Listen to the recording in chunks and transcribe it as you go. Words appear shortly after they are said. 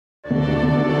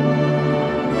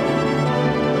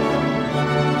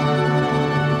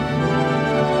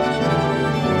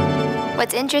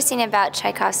What's interesting about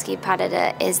Tchaikovsky pas de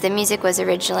deux is the music was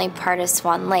originally part of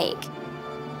Swan Lake.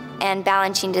 And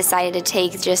Balanchine decided to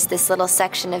take just this little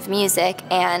section of music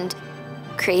and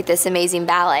create this amazing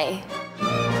ballet.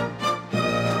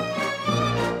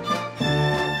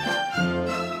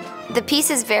 The piece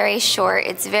is very short,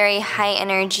 it's very high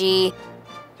energy.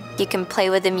 You can play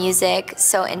with the music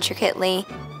so intricately.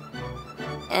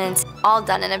 And it's all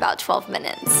done in about 12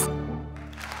 minutes.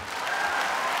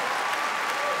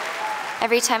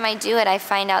 Every time I do it, I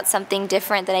find out something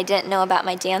different that I didn't know about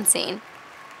my dancing.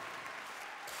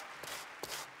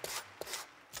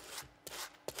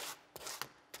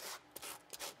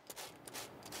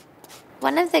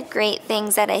 One of the great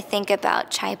things that I think about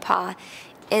Chai Pa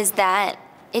is that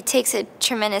it takes a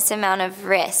tremendous amount of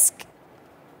risk.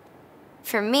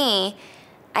 For me,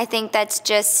 I think that's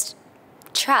just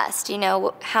trust, you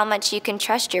know, how much you can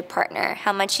trust your partner,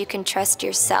 how much you can trust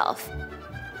yourself,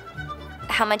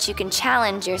 how much you can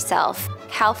challenge yourself,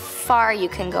 how far you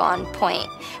can go on point,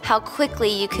 how quickly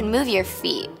you can move your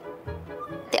feet.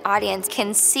 The audience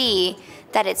can see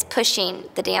that it's pushing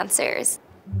the dancers.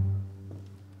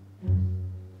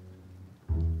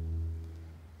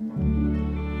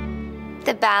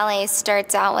 The ballet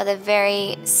starts out with a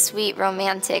very sweet,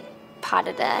 romantic pas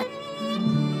de deux.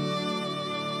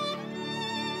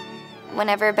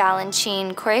 Whenever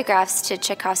Balanchine choreographs to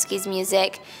Tchaikovsky's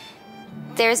music,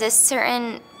 there's a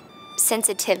certain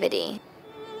sensitivity.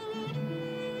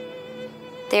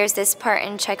 There's this part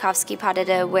in Tchaikovsky pas de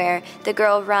deux where the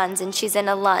girl runs and she's in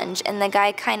a lunge and the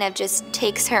guy kind of just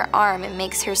takes her arm and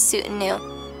makes her soutenu.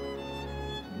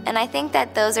 And I think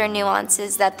that those are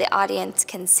nuances that the audience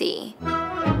can see.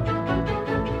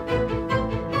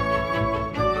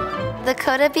 The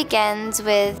coda begins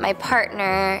with my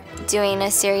partner doing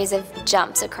a series of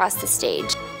jumps across the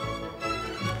stage.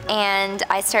 And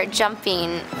I start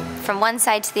jumping from one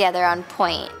side to the other on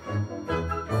point.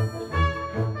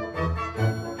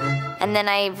 And then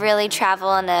I really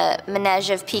travel in a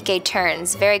manège of piqué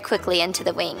turns very quickly into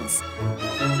the wings.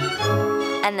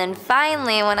 And then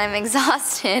finally, when I'm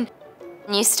exhausted,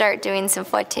 you start doing some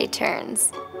fouetté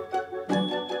turns.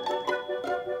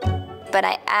 But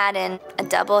I add in a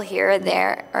double here or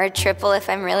there, or a triple if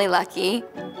I'm really lucky.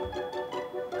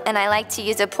 And I like to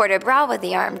use a port de bras with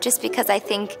the arm just because I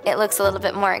think it looks a little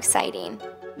bit more exciting.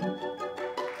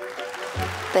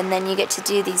 But then you get to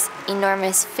do these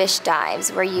enormous fish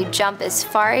dives where you jump as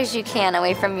far as you can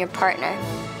away from your partner.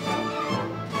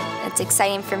 It's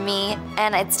exciting for me,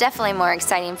 and it's definitely more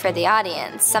exciting for the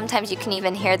audience. Sometimes you can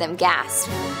even hear them gasp.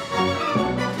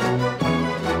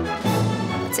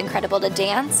 It's incredible to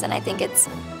dance, and I think it's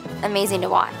amazing to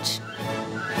watch.